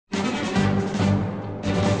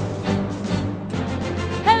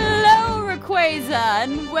Rayquaza,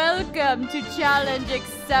 and welcome to Challenge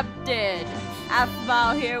Accepted.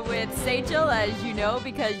 Aphmau here with Sachel, as you know,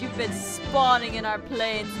 because you've been spawning in our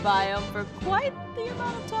plains biome for quite the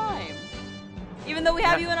amount of time. Even though we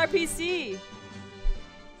have you in our PC.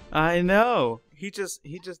 I know. He just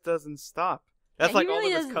doesn't stop. That's like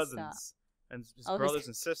really all of his cousins stop. and his brothers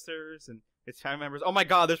and sisters and his family members. Oh my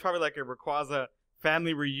god, there's probably like a Rayquaza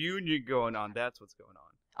family reunion going on. That's what's going on.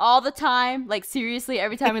 All the time, like seriously,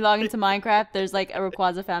 every time we log into Minecraft, there's like a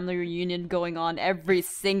Rayquaza family reunion going on every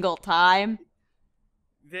single time.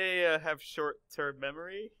 They have short-term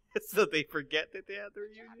memory, so they forget that they had the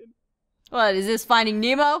reunion. What, is this Finding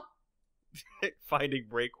Nemo? Finding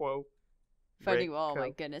Rayquaza. Oh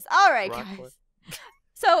my goodness. Alright, guys.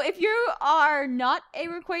 So if you are not a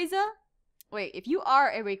Rayquaza, if you are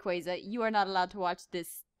a Rayquaza, you are not allowed to watch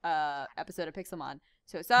this episode of Pixelmon.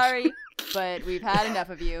 So sorry, but we've had enough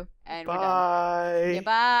of you, and we're done. Yeah,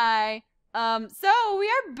 bye. So we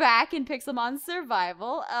are back in Pixelmon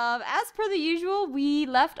Survival. As per the usual, we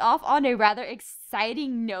left off on a rather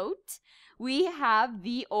exciting note. We have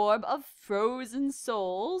the Orb of Frozen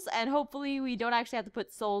Souls, and hopefully we don't actually have to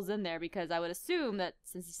put souls in there, because I would assume that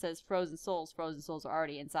since it says Frozen Souls are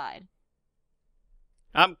already inside.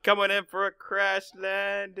 I'm coming in for a crash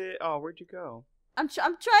landing. Oh, where'd you go? I'm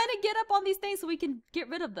trying to get up on these things so we can get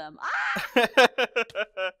rid of them. Ah!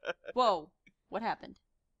 Whoa, what happened?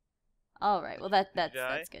 All right, well that's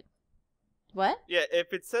good. What? Yeah,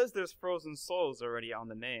 if it says there's Frozen Souls already on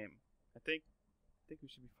the name, I think we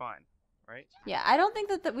should be fine, right? Yeah, I don't think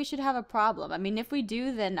that we should have a problem. I mean, if we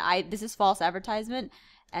do, then this is false advertisement,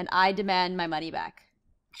 and I demand my money back.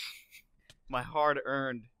 My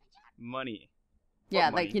hard-earned money. Yeah,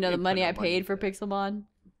 like, you know, the money I paid for Pixelmon.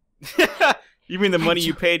 You mean the money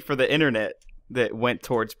you paid for the internet that went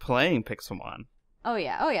towards playing Pixelmon? Oh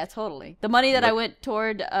yeah, totally. The money that I went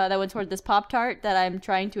toward this Pop-Tart that I'm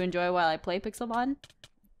trying to enjoy while I play Pixelmon.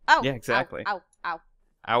 Ow! Yeah, exactly. Ow! Ow!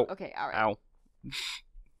 Ow! Okay, all right. Ow!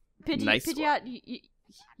 Pidgey, nice Pidgey out.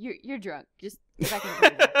 You're drunk. Just get back in the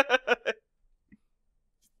Pokeball.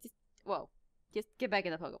 Whoa! Just get back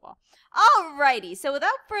in the Pokeball. Alrighty. So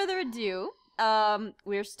without further ado.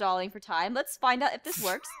 We're stalling for time. Let's find out if this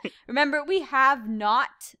works. Remember, we have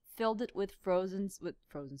not filled it with frozen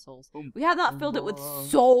souls. We have not filled it with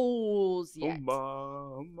souls yet.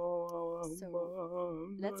 So,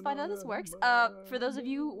 let's find out if this works. For those of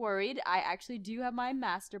you worried, I actually do have my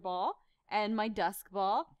Master Ball, and my Dusk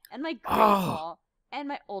Ball, and my Great Ball, and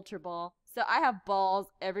my Ultra Ball. So I have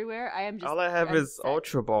balls everywhere. All I have is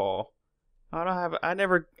Ultra Ball.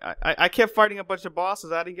 I kept fighting a bunch of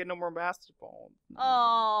bosses. I didn't get no more Master Ball.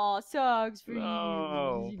 Oh, sucks for you.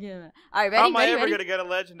 All right, ready? How am I ever going to get a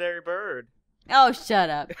legendary bird? Oh, shut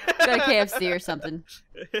up. Go to KFC or something.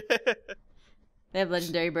 They have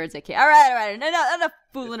legendary birds at KFC. All right. No, enough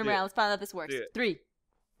fooling around. Let's find out if this works. 3,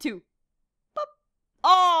 2, boop.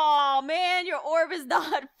 Oh, man, your orb is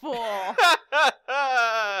not full.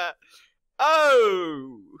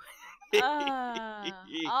 Oh.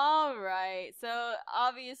 All right. So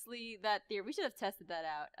obviously that theory, we should have tested that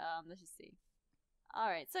out. Let's just see. All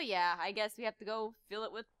right. So yeah, I guess we have to go fill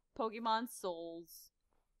it with Pokemon souls.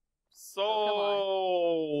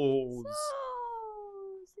 Souls.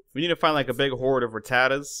 We need to find like a big horde of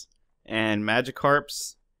Rattatas and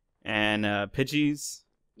Magikarps and Pidgeys.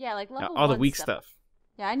 Yeah, like level all the weak stuff.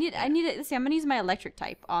 Yeah, I need it. See, I'm gonna use my electric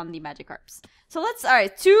type on the Magikarps. So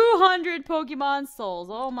alright, 200 Pokemon souls.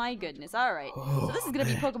 Oh my goodness. Alright. So this is gonna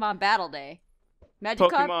be Pokemon Battle Day.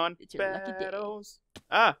 Magikarp, Pokemon it's your battles.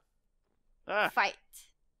 Lucky day. Fight.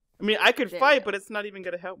 I mean, I could fight, but it's not even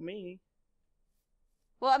gonna help me.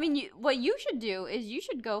 Well, I mean, what you should do is you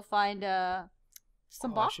should go find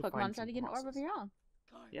some boss Pokemon and try to get an orb of your own.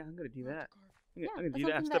 Yeah, I'm gonna do that. I'm gonna do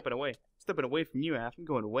that. I'm stepping away. Stepping away from you, Aph. I'm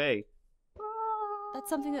going away. That's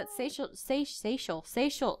something that Sachel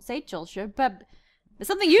should, but it's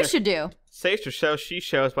something you should do. Sachel shows she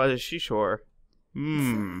shows by the seashore.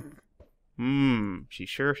 She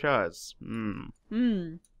sure does.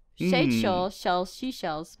 Sachel sells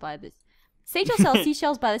seashells by the. Sachel sells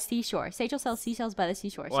seashells by the seashore. Sachel sells seashells by the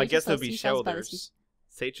seashore. Well, I guess it'll be shelters.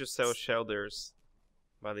 Sachel sells shelters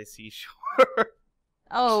by the seashore.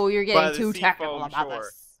 Oh, you're getting too technical about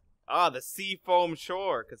this. Ah, the Seafoam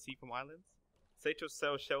Shore, because Seafoam Islands. Sachel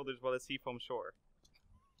sells shelters by the Seafoam Shore.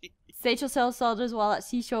 Sachel sells shelters while at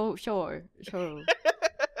seashore. Faux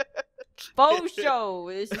show.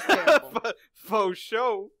 This is terrible. Faux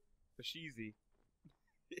show. For cheesy.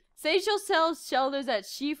 Sachel sells shelters at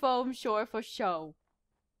Seafoam Shore for show.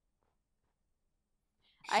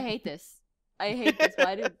 I hate this.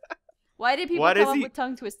 Why did people come up with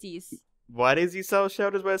tongue twisties? Why does he sell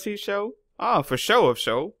shelters by the seashore? Oh, for show of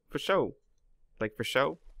show. For show. Like for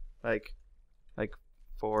show? Like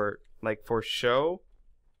for show?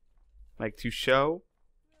 Like to show?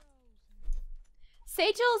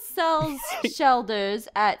 Sejal sells shelters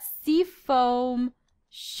at Seafoam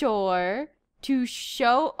Shore to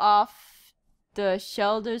show off the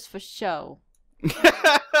shelters for show.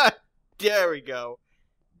 There we go.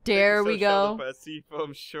 There we go. At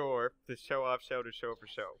Seafoam Shore to show off shelter show for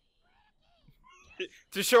show.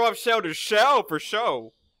 To show off shelter show for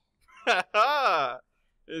show.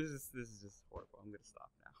 This is just horrible. I'm gonna stop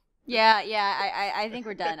now. Yeah. I think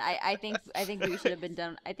we're done. I think we should have been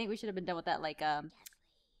done. I think we should have been done with that like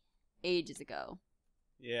ages ago.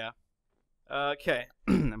 Yeah. Okay.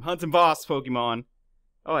 I'm hunting boss Pokemon.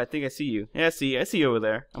 Oh, I think I see you. Yeah, I see you over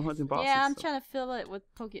there. I'm hunting bosses. Yeah, I'm trying to fill it with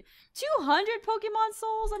 200 Pokemon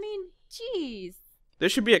souls? I mean, jeez. There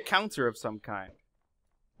should be a counter of some kind.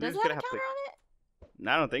 Does it have a counter on it?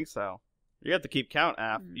 I don't think so. You have to keep count,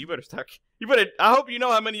 Aph. You better start. I hope you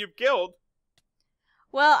know how many you've killed.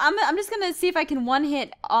 Well, I'm just gonna see if I can one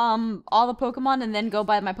hit all the Pokemon and then go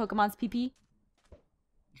by my Pokemon's PP.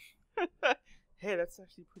 Hey, that's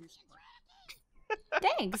actually pretty smart.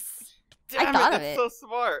 Thank Damn I thought it, of it. That's so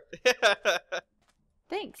smart.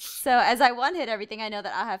 Thanks. So as I one hit everything, I know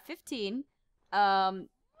that I'll have 15.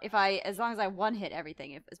 As long as I one hit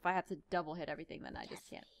everything. If I have to double hit everything, then I just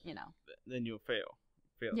can't. Then you'll fail.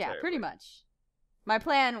 Yeah, terribly. pretty much. My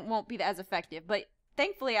plan won't be as effective, but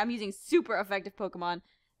thankfully I'm using super effective Pokemon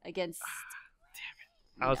against.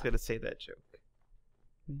 Damn it! I was gonna say that joke.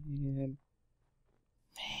 Man.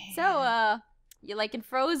 So, you liking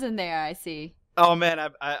Frozen there? I see. Oh man,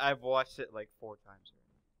 I've watched it like 4 times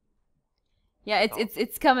already. Yeah,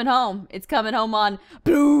 it's coming home. It's coming home on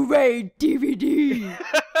Blu-ray DVD.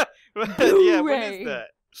 Blu-ray. Yeah, when is that?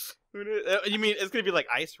 You mean it's gonna be like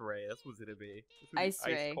Ice Ray? That's what's gonna be. Ice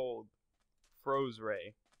Ray. Ice cold. Froze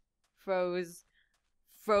Ray.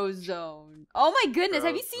 Frozone. Oh my goodness!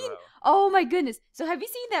 Have you seen? Oh my goodness! So have you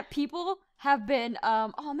seen that people have been?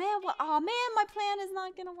 Oh man! My plan is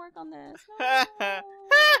not gonna work on this. No.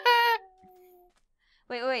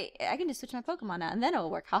 Wait! I can just switch my Pokemon now, and then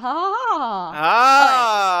it'll work. Ha ha ha!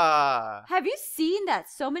 Ah! Right. Have you seen that?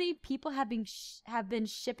 So many people have been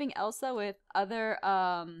shipping Elsa with other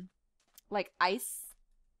like ice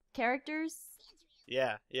characters.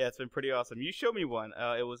 Yeah, it's been pretty awesome. You showed me one.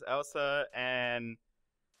 It was Elsa and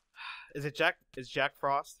is Jack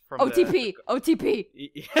Frost from OTP? OTP.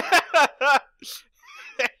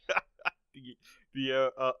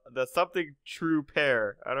 The something true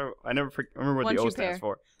pair. I never remember what the O stands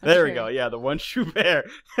for. There There we go. Yeah, the one true pair.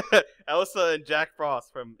 Elsa and Jack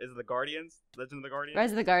Frost from the Guardians? Legend of the Guardians?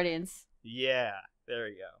 Rise of the Guardians. Yeah, there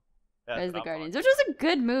we go. Rise of the Guardians, which was a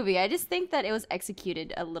good movie. I just think that it was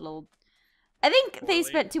executed a little. I think they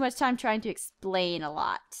spent too much time trying to explain a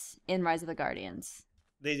lot in Rise of the Guardians.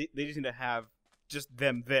 They just need to have just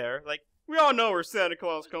them there. Like, we all know where Santa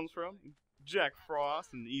Claus comes from. Jack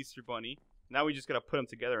Frost and the Easter Bunny. Now we just gotta put them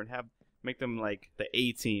together and make them like the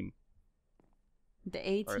A team. The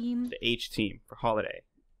A team? The H team for holiday.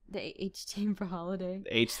 The H team for holiday.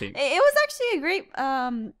 The H team. It was actually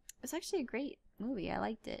a great movie. I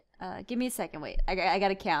liked it. Give me a second. Wait. I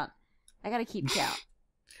gotta count. I gotta keep count.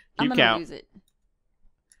 I'm gonna lose it. Wait,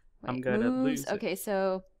 I'm gonna lose it. Okay,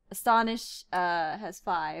 so Astonish has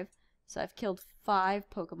 5. So I've killed 5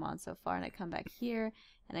 Pokemon so far, and I come back here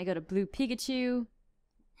and I go to Blue Pikachu.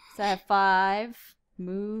 So I have 5.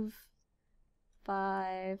 Move.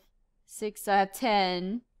 5. 6. So I have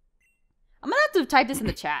 10. I'm gonna have to type this in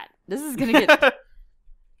the chat. This is gonna get 10.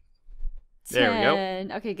 There we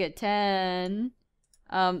go. Okay, good. 10.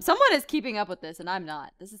 Someone is keeping up with this, and I'm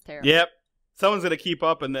not. This is terrible. Yep. Someone's gonna keep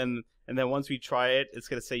up, and then once we try it, it's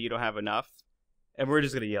gonna say you don't have enough, and we're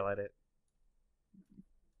just gonna yell at it.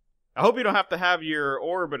 I hope you don't have to have your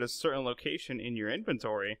orb at a certain location in your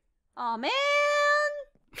inventory. Aw, man!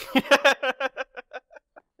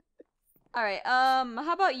 Alright,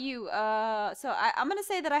 how about you? So I'm gonna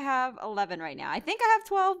say that I have 11 right now. I think I have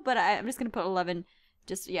 12, but I'm just gonna put 11.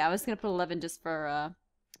 I was gonna put 11 just for,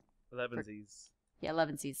 11sies. Yeah,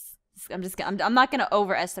 11sies. I'm not gonna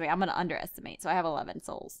overestimate. I'm gonna underestimate. So I have 11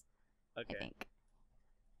 souls. Okay. I think.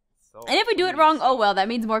 So And if we do it wrong, oh well. That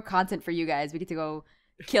means more content for you guys. We get to go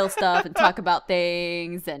kill stuff and talk about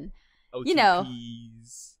things and OTPs. you know.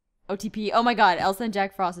 OTP. Oh my God, Elsa and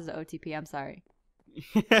Jack Frost is an OTP. I'm sorry.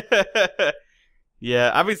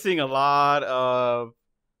 Yeah, I've been seeing a lot of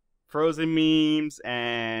Frozen memes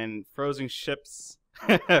and Frozen ships.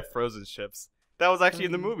 Frozen ships. That was actually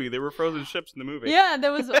in the movie. There were frozen ships in the movie. Yeah,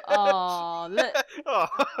 there was. Oh.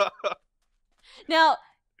 Now,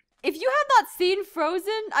 if you have not seen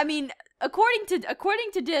Frozen, I mean, according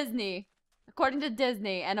to Disney,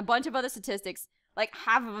 and a bunch of other statistics, like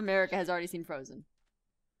half of America has already seen Frozen.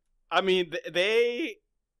 I mean,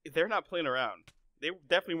 they're not playing around. They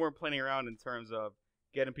definitely weren't playing around in terms of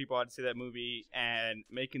getting people out to see that movie and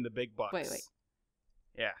making the big bucks. Wait.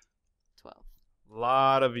 Yeah. 12. A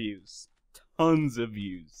lot of views. Tons of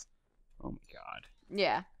views. Oh my god.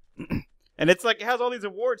 Yeah. And it's like, it has all these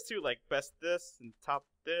awards too, like best this and top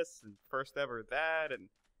this and first ever that and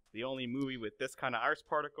the only movie with this kind of ice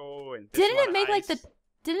particle and this Didn't it make ice.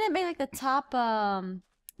 Didn't it make the top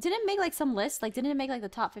didn't it make like some list? Like didn't it make like the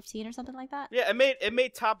top 15 or something like that? Yeah, it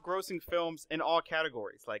made top grossing films in all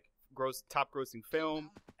categories, like top grossing film,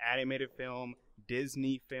 animated film,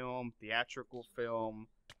 Disney film, theatrical film,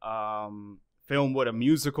 film with a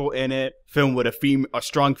musical in it, film with a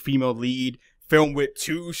strong female lead, film with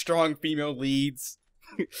 2 strong female leads.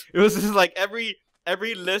 It was just like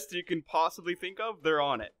every list you can possibly think of, they're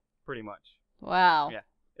on it, pretty much. Wow. Yeah,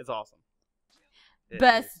 it's awesome.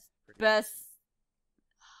 Best.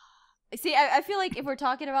 See, I feel like if we're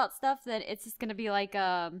talking about stuff, then it's just gonna be like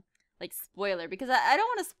spoiler, because I don't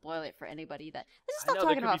want to spoil it for anybody. Let's just stop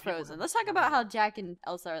talking about Frozen. Let's talk about how Jack and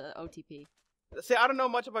Elsa are the OTP. See, I don't know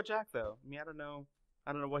much about Jack though. I mean, I don't know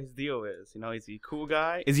what his deal is. You know, is he a cool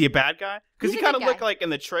guy? Is he a bad guy? Because he kind of looked like in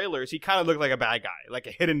the trailers. He kind of looked like a bad guy, like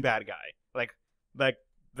a hidden bad guy, like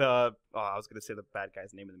the. Oh, I was gonna say the bad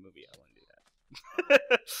guy's name in the movie. I want to do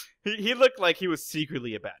that. he looked like he was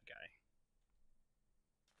secretly a bad guy.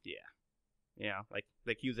 Yeah, like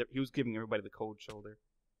he was giving everybody the cold shoulder.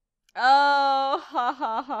 Oh, ha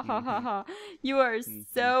ha ha ha ha ha! You are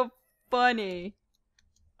so funny.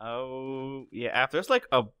 Oh yeah, there's like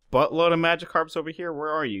a buttload of Magikarps over here.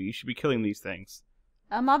 Where are you? You should be killing these things.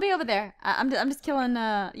 I'll be over there. I'm just killing.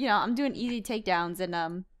 I'm doing easy takedowns in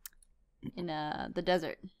the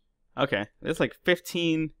desert. Okay, there's like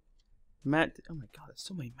 15. Oh my god, there's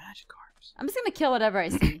so many Magikarps. I'm just gonna kill whatever I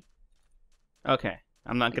see. Okay.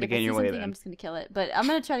 I'm not gonna get in your way then. I'm just gonna kill it, but I'm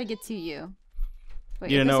gonna try to get to you. Wait,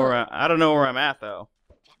 you don't know where I don't know where I'm at though.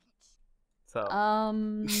 So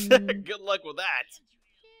good luck with that.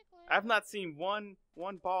 I've not seen one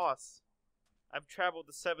boss. I've traveled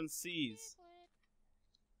the 7 seas.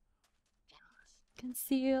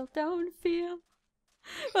 Conceal, don't feel.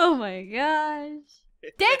 Oh my gosh!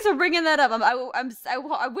 Thanks for bringing that up.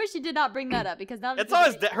 I wish you did not bring that up because now it's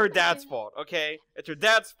always her dad's fault. Okay, it's her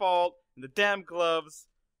dad's fault. The damn gloves.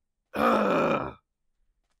 Ugh.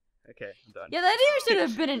 Okay, I'm done. Yeah, that even should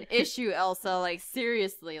have been an issue, Elsa. Like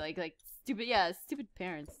seriously, like stupid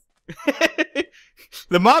parents.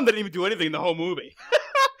 The mom didn't even do anything in the whole movie.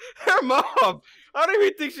 Her mom. I don't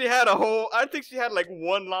even think she had I think she had like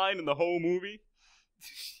one line in the whole movie.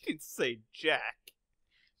 She didn't say Jack.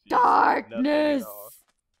 Darkness.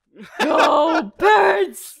 Go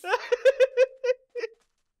birds.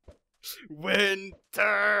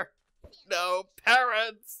 Winter. No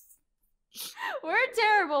parents. We're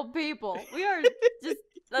terrible people. We are just.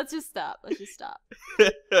 Let's just stop. All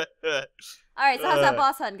right. So how's that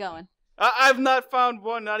boss hunt going? I've not found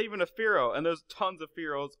one, not even a Firo, and there's tons of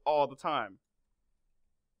Firos all the time.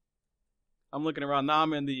 I'm looking around now.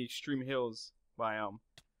 I'm in the Extreme Hills biome,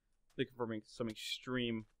 looking for some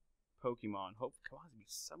extreme Pokemon. Hope come on to be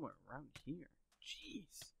somewhere around here.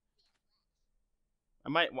 Jeez. I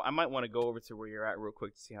might want to go over to where you're at real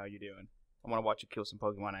quick to see how you're doing. I want to watch you kill some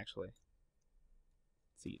Pokemon, actually.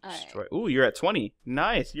 See you destroy. Right. Ooh, you're at 20.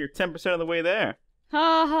 Nice. You're 10% of the way there.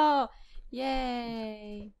 Ho ho!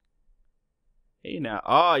 Yay! Hey now.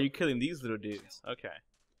 Oh, you're killing these little dudes. Okay.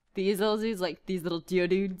 These little dudes, like these little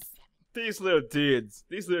geodudes. These little dudes.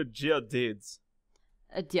 These little geodudes.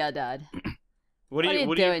 A geodud. What do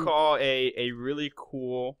you call a really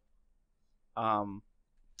cool? Hold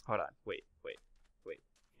on. Wait. wait.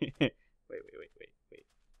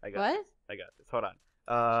 I got this. Hold on.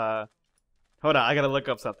 I gotta look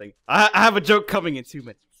up something. I have a joke coming in 2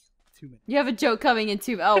 minutes. 2 minutes. You have a joke coming in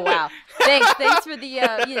 2 minutes. Oh wow. Thanks for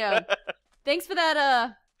the thanks for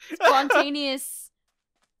that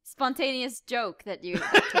spontaneous joke that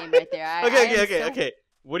came right there. Okay.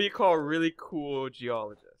 What do you call a really cool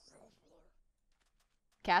geologist?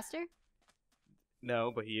 Caster?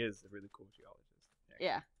 No, but he is a really cool geologist.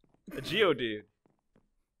 Yeah. A geodude.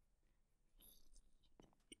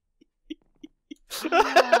 I'm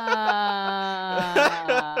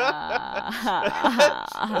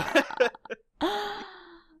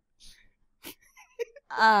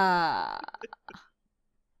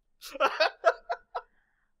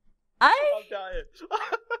dying.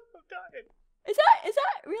 Is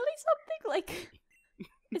that really something? Like,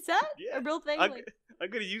 is that a real thing? I'm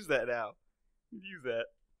gonna use that now. Use that.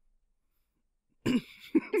 Is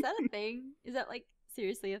that a thing? Is that like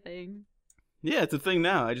seriously a thing? Yeah, it's a thing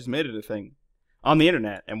now. I just made it a thing on the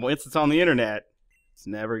internet, and once it's on the internet, it's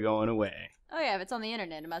never going away. Oh yeah, if it's on the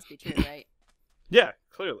internet, it must be true, right? Yeah,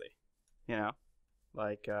 clearly. You know,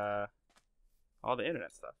 like all the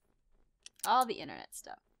internet stuff. All the internet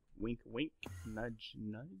stuff. Wink, wink, nudge,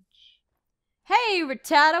 nudge. Hey,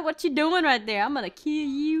 Rattata, what you doing right there? I'm gonna kill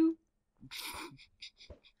you.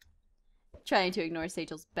 Trying to ignore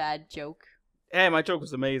Sachel's bad joke. Hey, my joke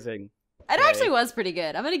was amazing. It actually was pretty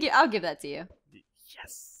good. I'll give that to you.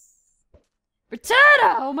 Yes.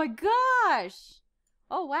 Rattata! Oh my gosh!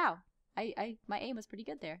 Oh wow. My aim was pretty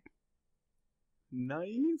good there.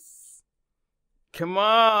 Nice. Come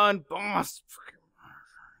on, boss.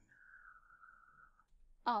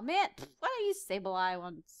 Oh man, why don't you Sableye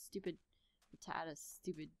on stupid Rattata,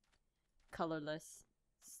 stupid colorless.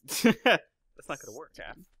 That's not gonna work,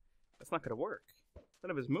 Aph. That's not gonna work.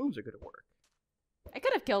 None of his moves are gonna work. I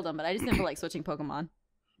could have killed him, but I just didn't feel like switching Pokemon.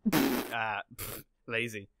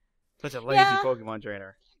 Lazy. Such a lazy Pokemon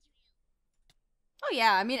trainer. Oh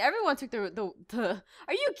yeah, I mean everyone took the.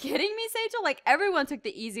 Are you kidding me, Sachel? Like everyone took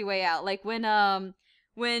the easy way out. Like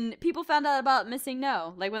when people found out about Missing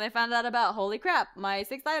No, like when they found out about holy crap, my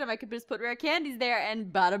 6th item, I could just put rare candies there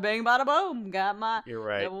and bada bang bada boom, got my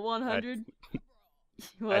level 100.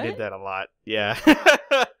 What? I did that a lot. Yeah.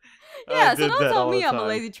 Yeah, so don't tell me I'm a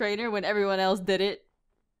lazy trainer when everyone else did it.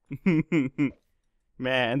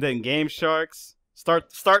 Man, and then Game Sharks start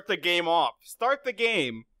the game off. Start the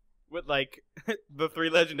game with like the 3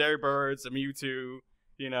 legendary birds, a Mewtwo,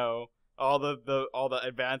 you know, all the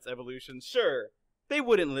advanced evolutions. Sure, they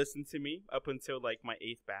wouldn't listen to me up until like my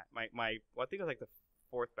 8th batch. Well, I think it was like the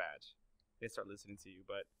 4th batch. They start listening to you,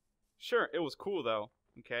 but sure, it was cool though.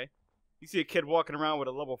 Okay, you see a kid walking around with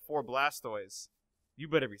a level 4 Blastoise, you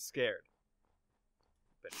better be scared.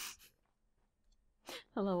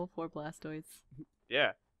 A level 4 Blastoise.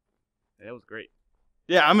 Yeah, it was great.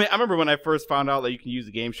 Yeah, I mean, I remember when I first found out that you can use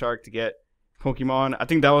the Game Shark to get Pokemon. I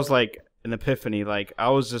think that was like an epiphany. Like I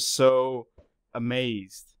was just so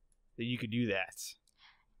amazed that you could do that.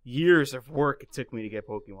 Years of work it took me to get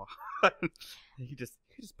Pokemon. you just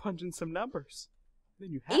punch in some numbers.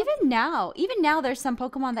 Then you have even now, there's some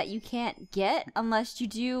Pokemon that you can't get unless you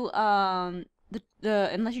do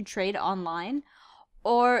unless you trade online,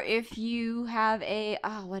 or if you have a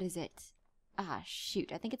what is it?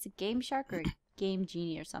 Shoot, I think it's a Game Shark or a Game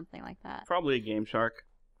Genie or something like that. Probably a Game Shark.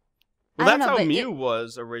 Well, that's how Mew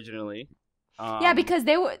was originally. Yeah, because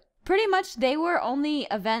they were only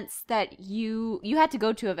events that you had to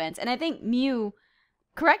go to events, and I think Mew.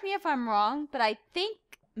 Correct me if I'm wrong, but I think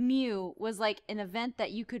Mew was like an event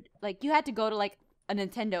that you could you had to go to like a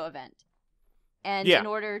Nintendo event. And in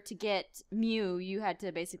order to get Mew, you had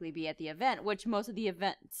to basically be at the event, which most of the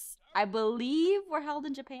events, I believe, were held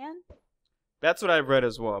in Japan. That's what I've read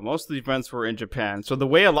as well. Most of the events were in Japan. So the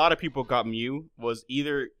way a lot of people got Mew was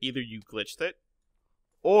either you glitched it,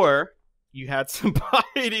 or you had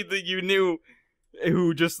somebody that you knew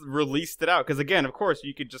who just released it out. Because again, of course,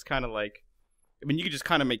 you could just kind of you could just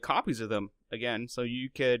kind of make copies of them again. So you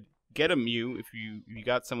could get a Mew if you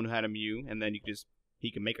got someone who had a Mew, and then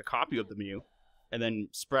he can make a copy of the Mew. And then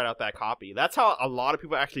spread out that copy. That's how a lot of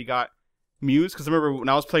people actually got Mews. Because I remember when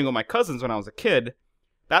I was playing with my cousins when I was a kid,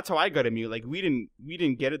 that's how I got a Mew. Like we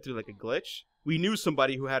didn't get it through like a glitch. We knew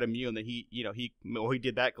somebody who had a Mew, and then he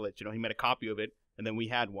did that glitch. He made a copy of it, and then we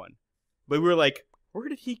had one. But we were like, where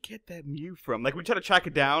did he get that Mew from? Like we tried to track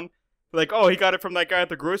it down. We're like, oh, he got it from that guy at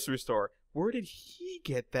the grocery store. Where did he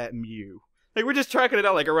get that Mew? Like we're just tracking it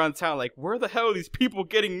out like around town. Like where the hell are these people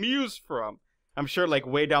getting Mews from? I'm sure, like,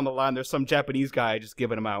 way down the line, there's some Japanese guy just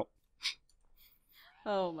giving them out.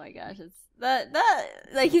 Oh my gosh, it's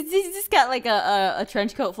like he's just got like a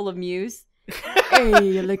trench coat full of Mews. Hey,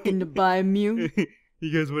 you're looking to buy a Mew?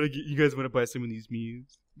 You guys want to buy some of these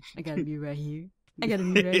Mews? I got a Mew right here. I got a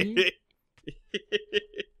Mew right here.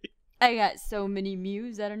 I got so many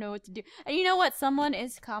Mews, I don't know what to do. And you know what? Someone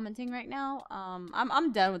is commenting right now.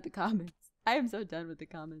 I'm done with the comments. I am so done with the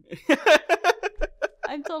comments.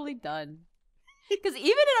 I'm totally done. Because even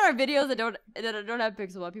in our videos that don't have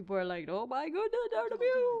Pixelmon, people are like, "Oh my goodness, there's a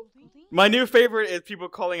Mew." My new favorite is people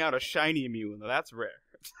calling out a shiny Mew. Now that's rare.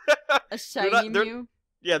 A shiny Mew.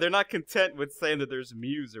 Yeah, they're not content with saying that there's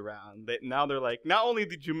Mews around. Now they're like, not only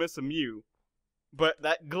did you miss a Mew, but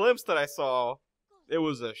that glimpse that I saw, it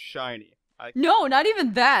was a shiny. No, not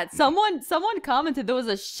even that. Someone commented there was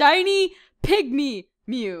a shiny pygmy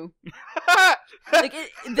Mew.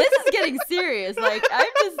 This is getting serious. Like I'm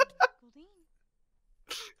just.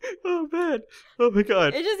 Oh man! Oh my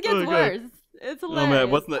god! It just gets worse. It's hilarious. Oh man!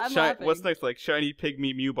 What's next? Like shiny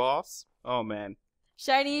pygmy Mew boss? Oh man.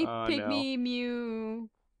 Shiny, Oh, Pygmy, Mew.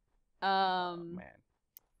 Man.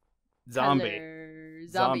 Zombie. Zombie.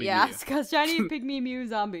 Zombie Yeah, Mew. because shiny, Pygmy, Mew,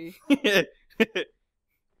 zombie.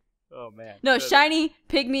 Oh man. No, shiny,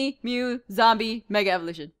 Pygmy, Mew, zombie, mega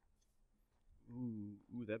evolution. Ooh,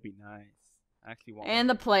 that'd be nice. I actually want. And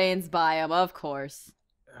the plains biome, of course.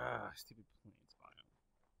 Stupid plains biome.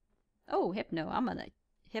 Oh, Hypno. I'm gonna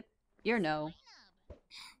your no.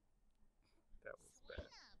 That was bad.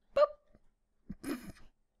 Boop.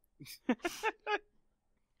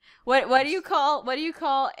 What do you call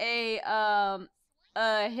a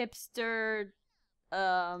hipster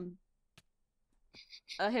a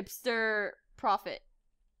hipster prophet?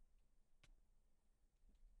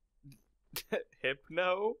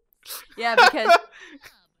 Hypno? Yeah, because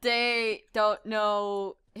they don't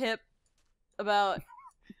know about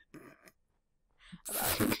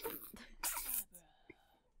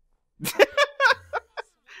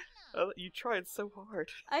You tried so hard.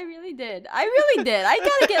 I really did. I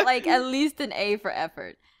gotta get like at least an A for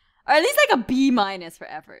effort, or at least like a B- for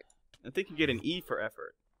effort. I think you get an E for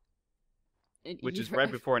effort, which is right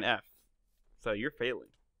effort. before an F. So you're failing.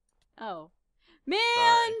 Oh,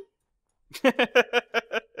 man.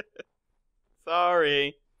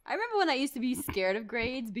 Sorry. I remember when I used to be scared of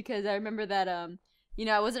grades because I remember that I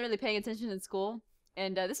wasn't really paying attention in school,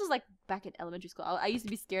 and this was like back in elementary school. I used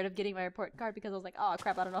to be scared of getting my report card because I was like, oh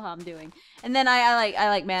crap, I don't know how I'm doing. And then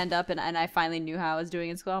I manned up and I finally knew how I was doing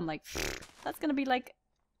in school. I'm like, that's gonna be like,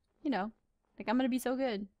 I'm gonna be so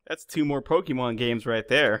good. That's 2 more Pokemon games right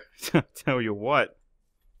there. Tell you what.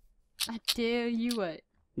 I tell you what.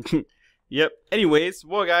 Yep. Anyways,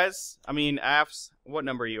 well, guys, I mean, Aph's, what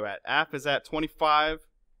number are you at? Aph is at 25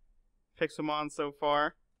 Pixelmon so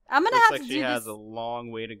far. I'm gonna Looks have like to she do has this. a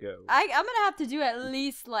long way to go. I'm gonna have to do at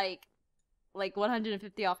least like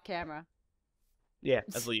 150 off camera. Yeah,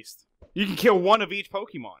 at least. You can kill 1 of each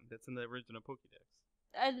Pokemon that's in the original Pokédex.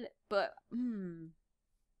 That's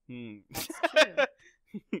true.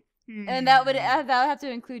 And that would have to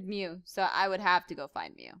include Mew, so I would have to go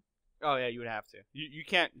find Mew. Oh yeah, you would have to. You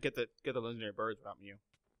can't get the legendary birds without Mew.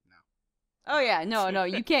 Oh yeah, no,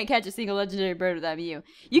 you can't catch a single legendary bird without Mew.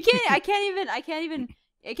 You can't. I can't even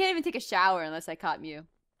take a shower unless I caught Mew.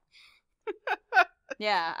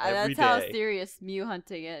 Yeah, Every that's how day. serious Mew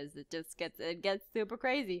hunting is. It gets super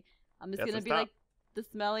crazy. I'm just gonna be like the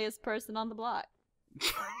smelliest person on the block.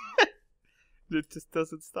 It just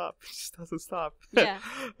doesn't stop. It just doesn't stop. Yeah.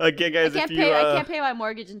 Again, guys, I can't pay my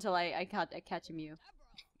mortgage until I catch a Mew.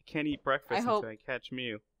 Can't eat breakfast until I catch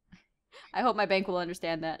Mew. I hope my bank will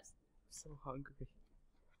understand that. So hungry.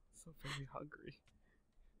 So very hungry.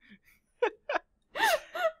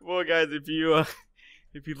 Well, guys, if you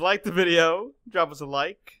liked the video, drop us a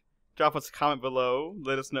like, drop us a comment below,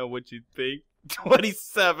 let us know what you think.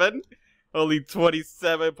 27, only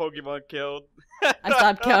 27 Pokemon killed. I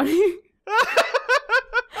stopped counting.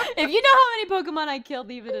 If you know how many Pokemon I killed,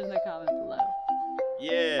 leave it in the comment below.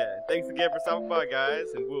 Yeah, thanks again for stopping by, guys,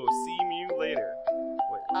 and we'll see you later.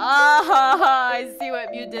 Wait. Ah, I see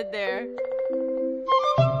what you did there.